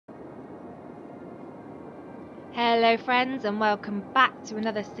Hello friends and welcome back to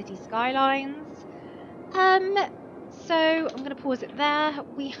another City Skylines. So I'm going to pause it there.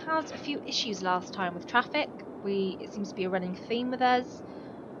 We had a few issues last time with traffic. It seems to be a running theme with us.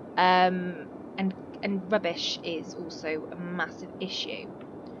 And rubbish is also a massive issue.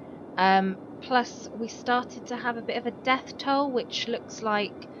 Plus we started to have a bit of a death toll, which looks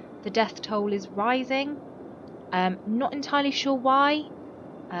like the death toll is rising. Not entirely sure why.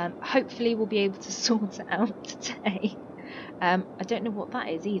 Hopefully we'll be able to sort it out today. I don't know what that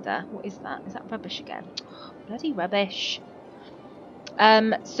is either. What is that? Is that rubbish again? Oh, bloody rubbish.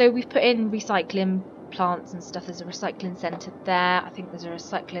 So we've put in recycling plants and stuff. There's a recycling centre there. I think there's a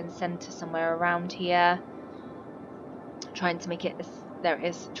recycling centre somewhere around here. Trying to make it as, there it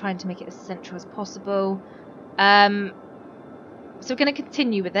is. Trying to make it as central as possible. So we're going to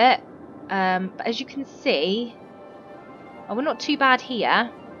continue with it. But as you can see, we're not too bad here.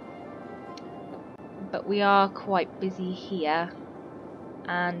 But we are quite busy here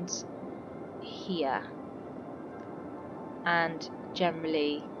and here and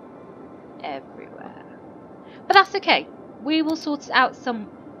generally everywhere. But that's okay. We will sort it out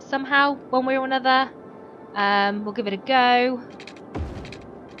somehow, one way or another. We'll give it a go.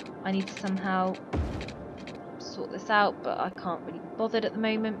 I need to somehow sort this out, but I can't really be bothered at the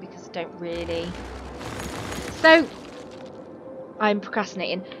moment because I don't really. So I'm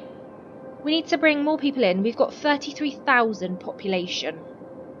procrastinating. We need to bring more people in. We've got 33,000 population,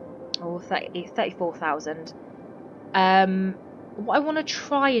 or 34,000. What I want to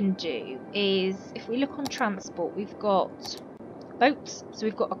try and do is, if we look on transport, we've got boats. So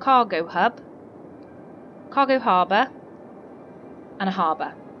we've got a cargo hub, cargo harbour, and a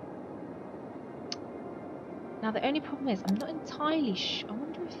harbour. Now the only problem is, I'm not entirely sure. I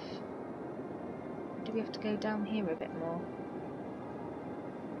wonder if, do we have to go down here a bit more?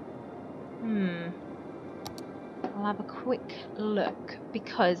 I'll have a quick look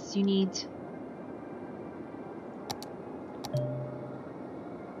because you need.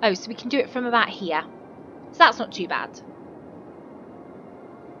 Oh, so we can do it from about here. So that's not too bad.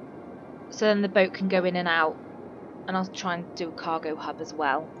 So then the boat can go in and out. And I'll try and do a cargo hub as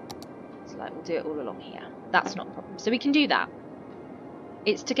well. So like we'll do it all along here. That's not a problem. So we can do that.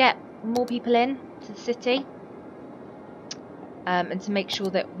 It's to get more people in to the city. And to make sure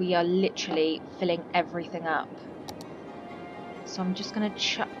that we are literally filling everything up. So I'm just going to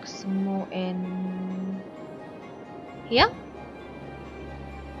chuck some more in here.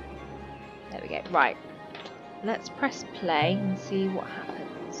 There we go. Right. Let's press play and see what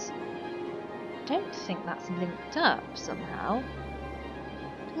happens. I don't think that's linked up somehow.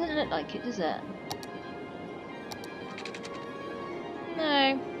 Doesn't look like it, does it?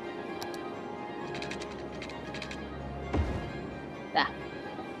 No. There.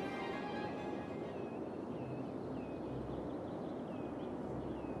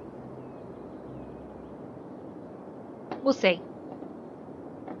 We'll see.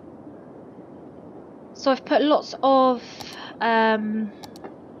 So I've put lots of I've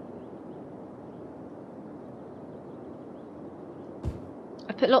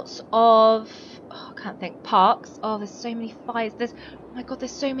put lots of I can't think, parks. Oh, there's so many fires. Oh my god,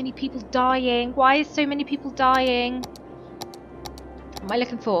 there's so many people dying. Why is so many people dying? What am I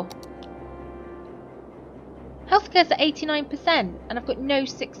looking for? Healthcare's at 89% and I've got no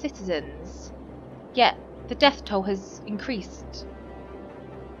sick citizens. Yet the death toll has increased.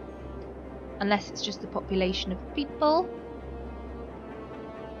 Unless it's just the population of people.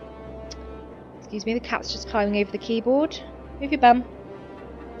 Excuse me, the cat's just climbing over the keyboard. Move your bum.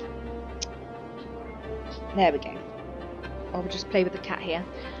 There we go. I'll just play with the cat here.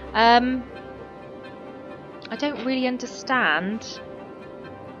 I don't really understand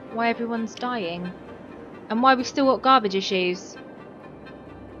why everyone's dying. And why we've still got garbage issues.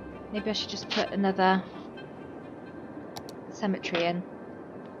 Maybe I should just put another cemetery in.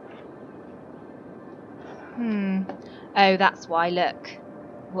 Oh, that's why, look.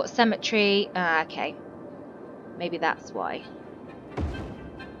 What cemetery? Okay. Maybe that's why.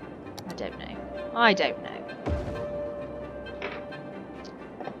 I don't know. I don't know.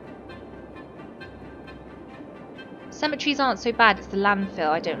 Cemeteries aren't so bad, it's the landfill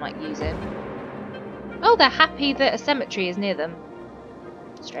I don't like using. Oh, they're happy that a cemetery is near them.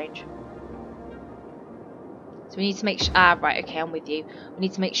 Strange. So we need to make sure... Ah, right, okay, I'm with you. We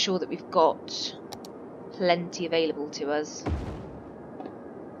need to make sure that we've got plenty available to us.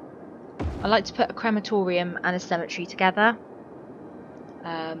 I like to put a crematorium and a cemetery together.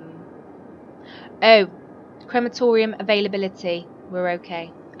 Oh, crematorium availability. We're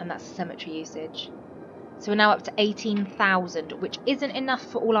okay. And that's cemetery usage. So we're now up to 18,000, which isn't enough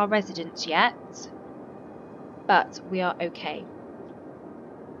for all our residents yet. but we are okay.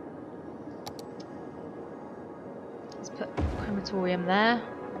 Let's put crematorium there.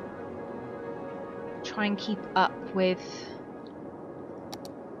 Try and keep up with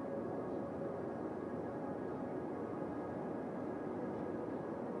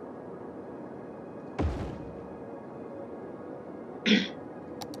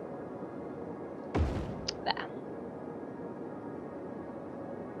there.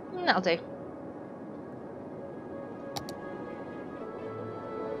 That'll do.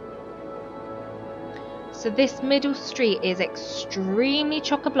 So this middle street is extremely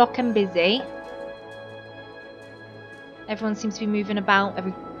chock-a-block and busy. Everyone seems to be moving about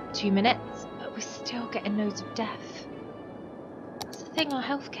every 2 minutes, but we're still getting loads of death. That's the thing, our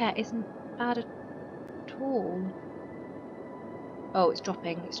healthcare isn't bad at all. Oh, it's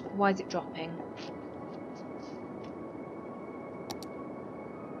dropping. Why is it dropping?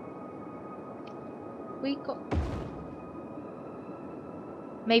 We got...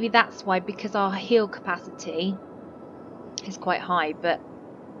 Maybe that's why, because our heal capacity is quite high, but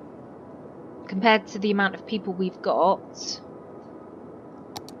compared to the amount of people we've got,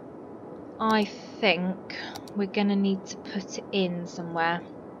 I think we're going to need to put it in somewhere.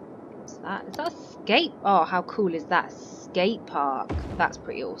 What's that? Is that a skate? Oh, how cool is that? Skate park. That's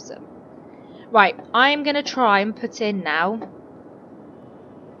pretty awesome. Right, I'm going to try and put in now.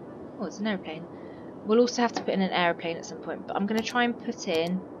 Oh, it's an aeroplane. We'll also have to put in an aeroplane at some point, but I'm going to try and put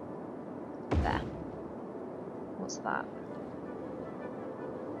in there. What's that?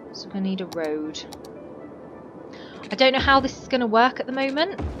 So we're going to need a road. I don't know how this is going to work at the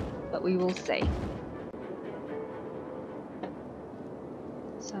moment, but we will see.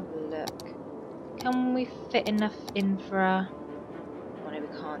 Let's have a look. Can we fit enough in for a... Oh no,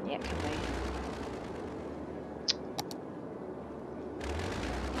 we can't yet, can we?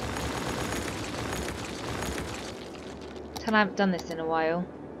 I haven't done this in a while.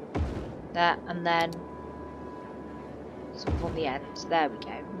 There, and then sort of on the end. There we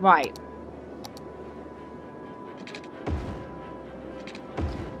go. Right.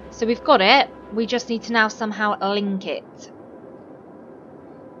 So we've got it. We just need to now somehow link it.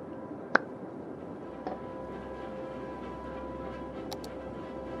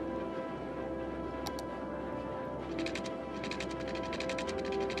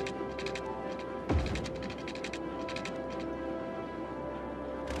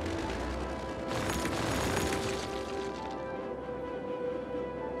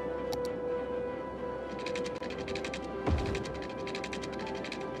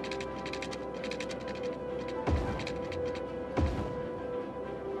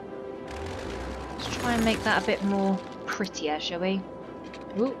 Try and make that a bit more prettier, shall we?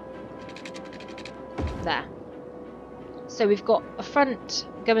 Ooh. There. So we've got a front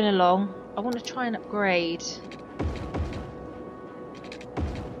going along. I want to try and upgrade.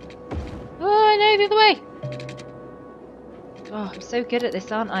 Oh no, the other way! Oh, I'm so good at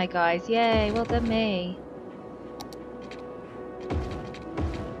this, aren't I, guys? Yay, well done me.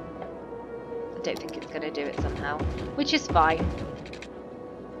 I don't think it's going to do it somehow, which is fine.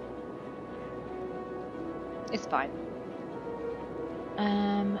 It's fine.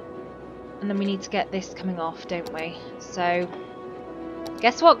 And then we need to get this coming off, don't we? So,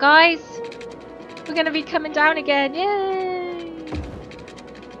 guess what, guys? We're going to be coming down again. Yay!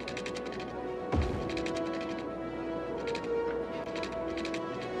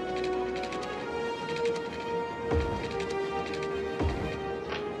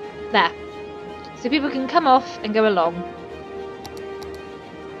 There. So people can come off and go along.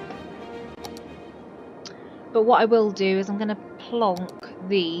 But what I will do is I'm going to plonk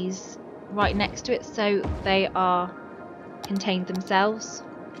these right next to it so they are contained themselves.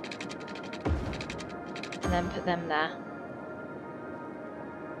 And then put them there.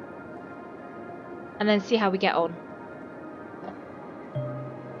 And then see how we get on.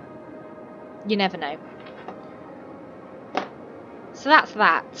 You never know. So that's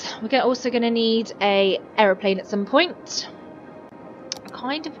that. We're also going to need an aeroplane at some point. I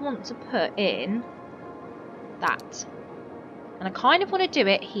kind of want to put in that. And I kind of want to do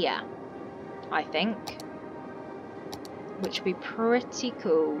it here, I think. Which would be pretty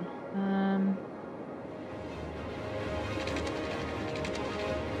cool.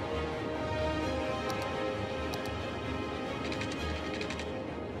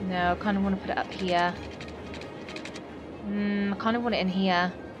 No, I kind of want to put it up here. I kind of want it in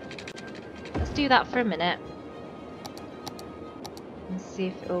here. Let's do that for a minute. And see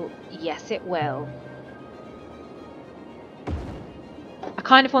if it'll... Yes, it will. I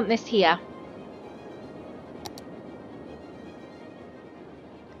kind of want this here.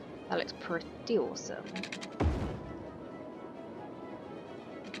 That looks pretty awesome.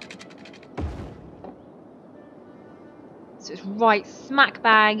 So it's right smack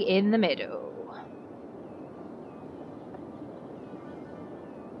bang in the middle.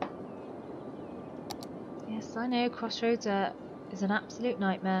 Yes, I know, Crossroads is an absolute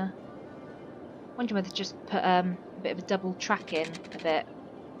nightmare. Wonder whether to just put a bit of a double track in a bit.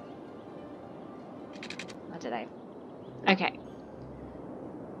 I don't know. Okay.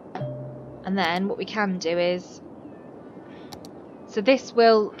 And then what we can do is, so this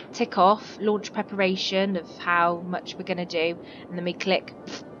will tick off launch preparation of how much we're going to do, and then we click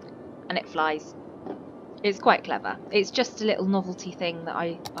and it flies. It's quite clever. It's just a little novelty thing that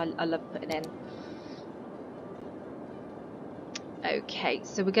I love putting in. Okay,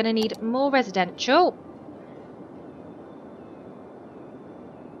 so we're going to need more residential.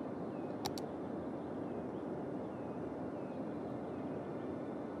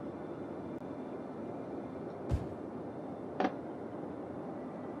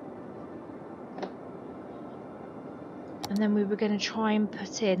 And then we were going to try and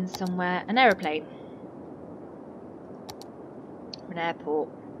put in somewhere an aeroplane. An airport.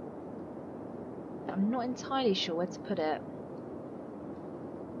 I'm not entirely sure where to put it.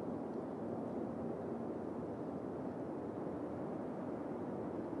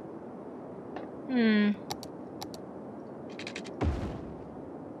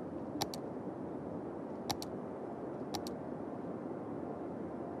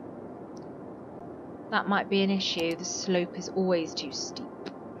 That might be an issue. The slope is always too steep.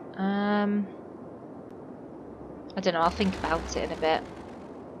 I don't know, I'll think about it in a bit.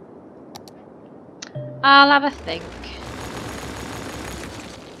 I'll have a think.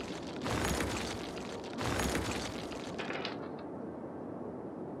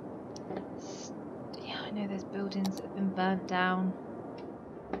 Yeah, I know there's buildings that have been burnt down.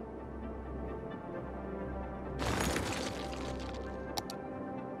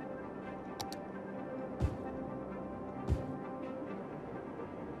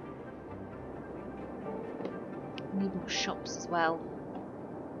 Need more shops as well.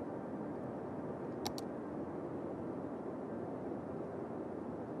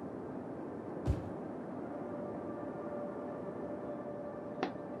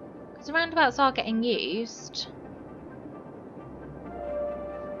 Because the roundabouts are getting used.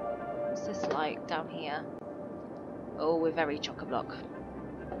 What's this like down here? Oh, we're very chock-a-block.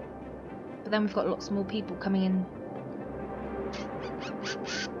 But then we've got lots more people coming in.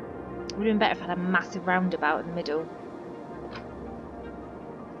 It would have been better if I had a massive roundabout in the middle.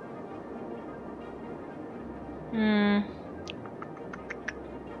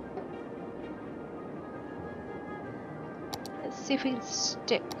 Let's see if we can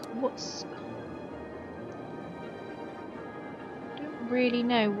stick. What's... I don't really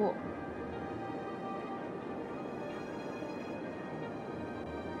know what...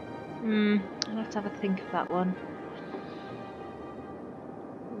 I'll have to have a think of that one.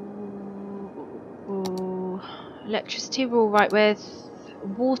 Ooh. Electricity we're alright with.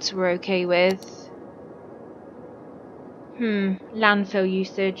 Water we're okay with. Landfill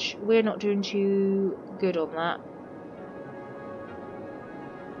usage. We're not doing too good on that.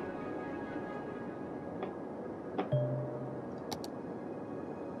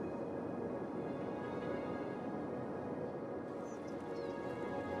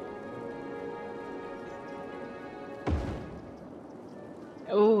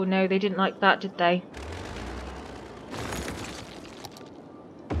 Oh no, they didn't like that, did they?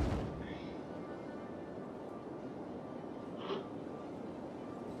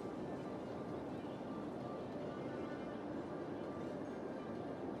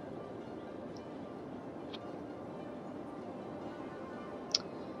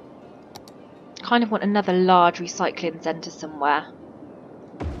 Kind of want another large recycling centre somewhere.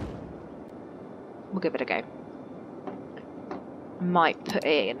 We'll give it a go. Might put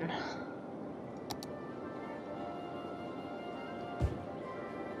in...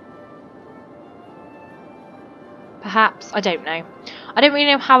 Perhaps, I don't know. I don't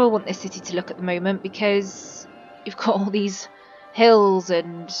really know how I want this city to look at the moment because you've got all these hills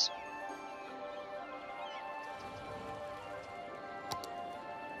and...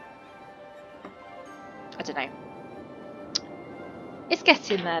 I don't know. It's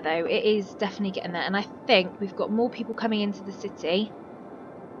getting there though, it is definitely getting there, and I think we've got more people coming into the city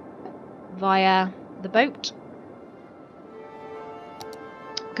via the boat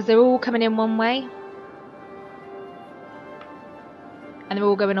because they're all coming in one way and they're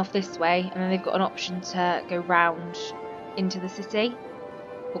all going off this way, and then they've got an option to go round into the city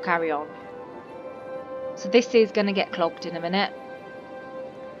or carry on. So this is going to get clogged in a minute.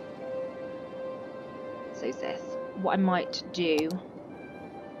 So is this. What I might do...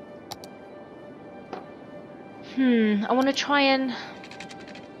 I want to try and...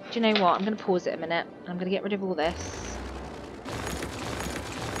 Do you know what? I'm going to pause it a minute. I'm going to get rid of all this.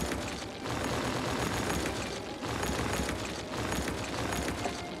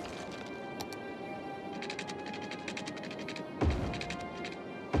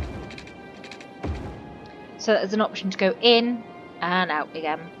 So there's an option to go in and out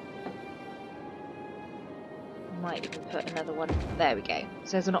again. Might even put another one. There we go.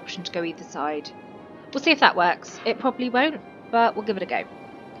 So there's an option to go either side. We'll see if that works. It probably won't, but we'll give it a go.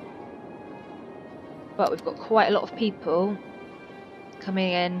 But we've got quite a lot of people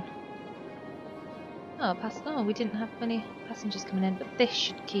coming in. Oh, we didn't have many passengers coming in, but this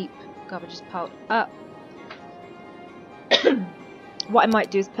should keep garbages piled up. What I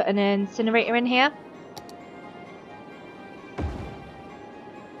might do is put an incinerator in here.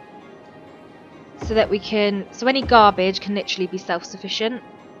 So that we can, so any garbage can literally be self-sufficient.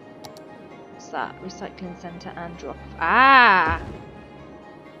 What's that? Recycling centre and drop. Ah!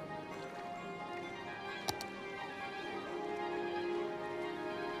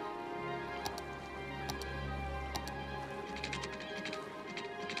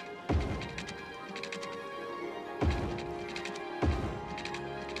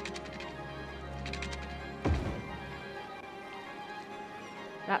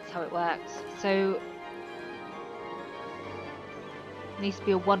 That's how it works. So it needs to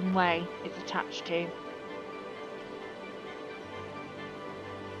be a one-way it's attached to.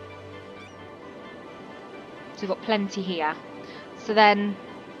 So we've got plenty here. So then,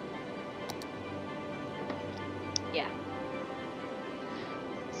 yeah.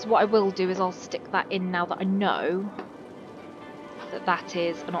 So what I will do is I'll stick that in now that I know that that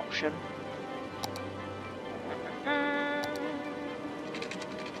is an option.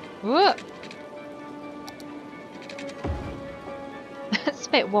 Whoa. That's a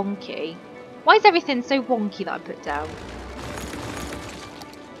bit wonky. Why is everything so wonky that I put down?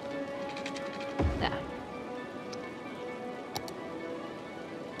 There.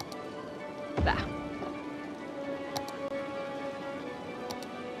 There.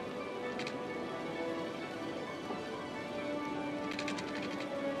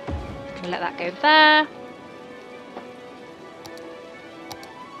 We'll let that go there.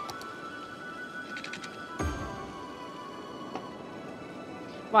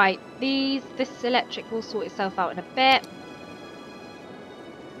 Right, this electric will sort itself out in a bit.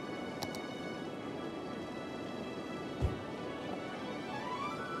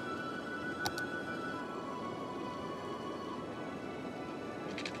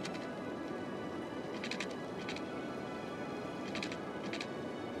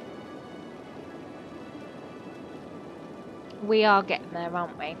 We are getting there,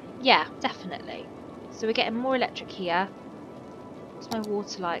 aren't we? Yeah, definitely. So we're getting more electric here. What's my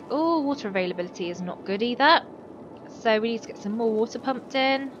water like? Oh, water availability is not good either. So we need to get some more water pumped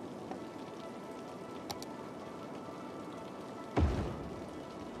in.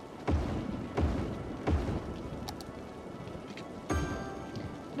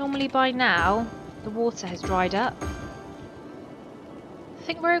 Normally by now, the water has dried up. I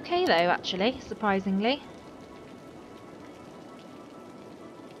think we're okay though, actually, surprisingly.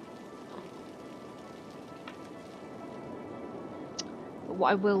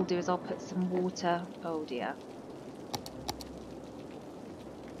 What I will do is I'll put some water. Oh dear.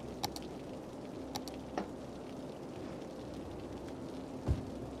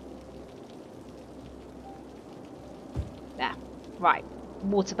 There. Right.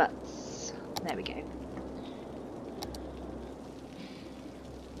 Water butts. There we go.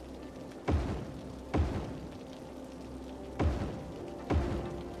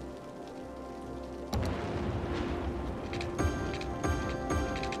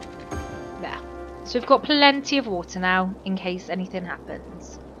 So we've got plenty of water now in case anything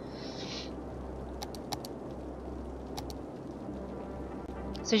happens.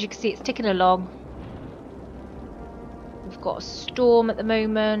 So as you can see, it's ticking along. We've got a storm at the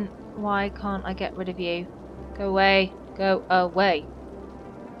moment. Why can't I get rid of you? Go away. Go away.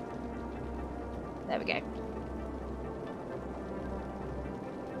 There we go.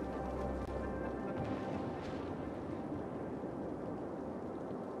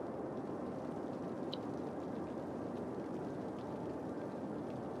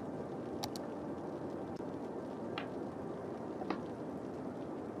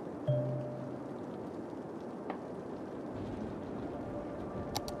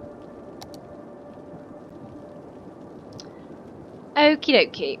 Okie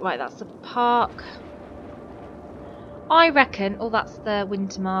dokie. Right, that's the park. I reckon, oh, that's the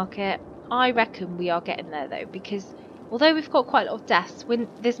winter market. I reckon we are getting there though, because although we've got quite a lot of deaths,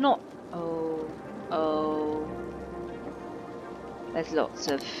 there's not. Oh. There's lots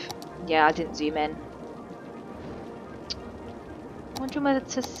of... Yeah, I didn't zoom in. I'm wondering whether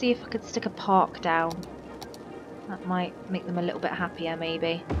to see if I could stick a park down. That might make them a little bit happier,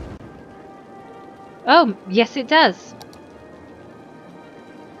 maybe. Oh, yes it does.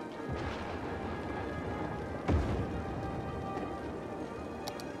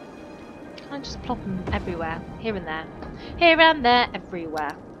 Can I just plop them everywhere? Here and there. Here and there,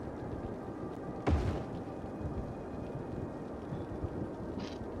 everywhere.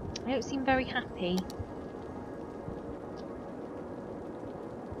 They don't seem very happy.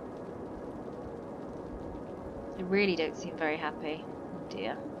 They really don't seem very happy. Oh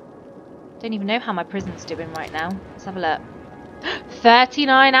dear. Don't even know how my prison's doing right now. Let's have a look.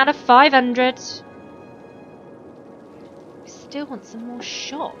 39 out of 500. I still want some more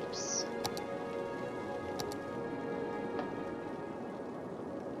shops.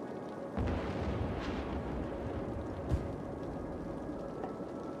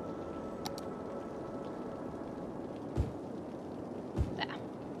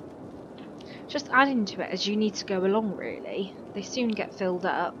 Just adding to it as you need to go along, really. They soon get filled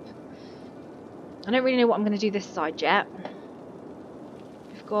up. I don't really know what I'm going to do this side yet.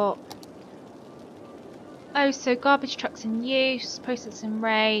 We've got... Oh, so garbage trucks in use, processing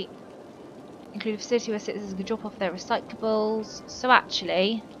rate, include a facility where citizens can drop off their recyclables. So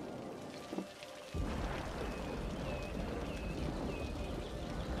actually...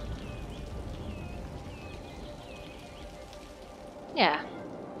 Yeah.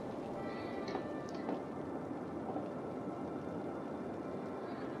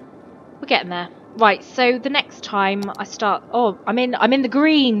 We're getting there. Right, so the next time I start... Oh, I'm in the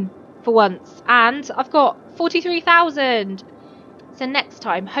green for once. And I've got 43,000. So next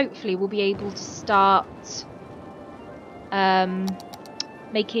time, hopefully, we'll be able to start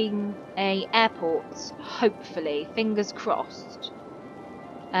making a airport. Hopefully. Fingers crossed.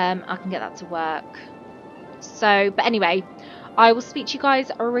 I can get that to work. So, but anyway, I will speak to you guys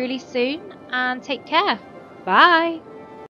really soon. And take care. Bye.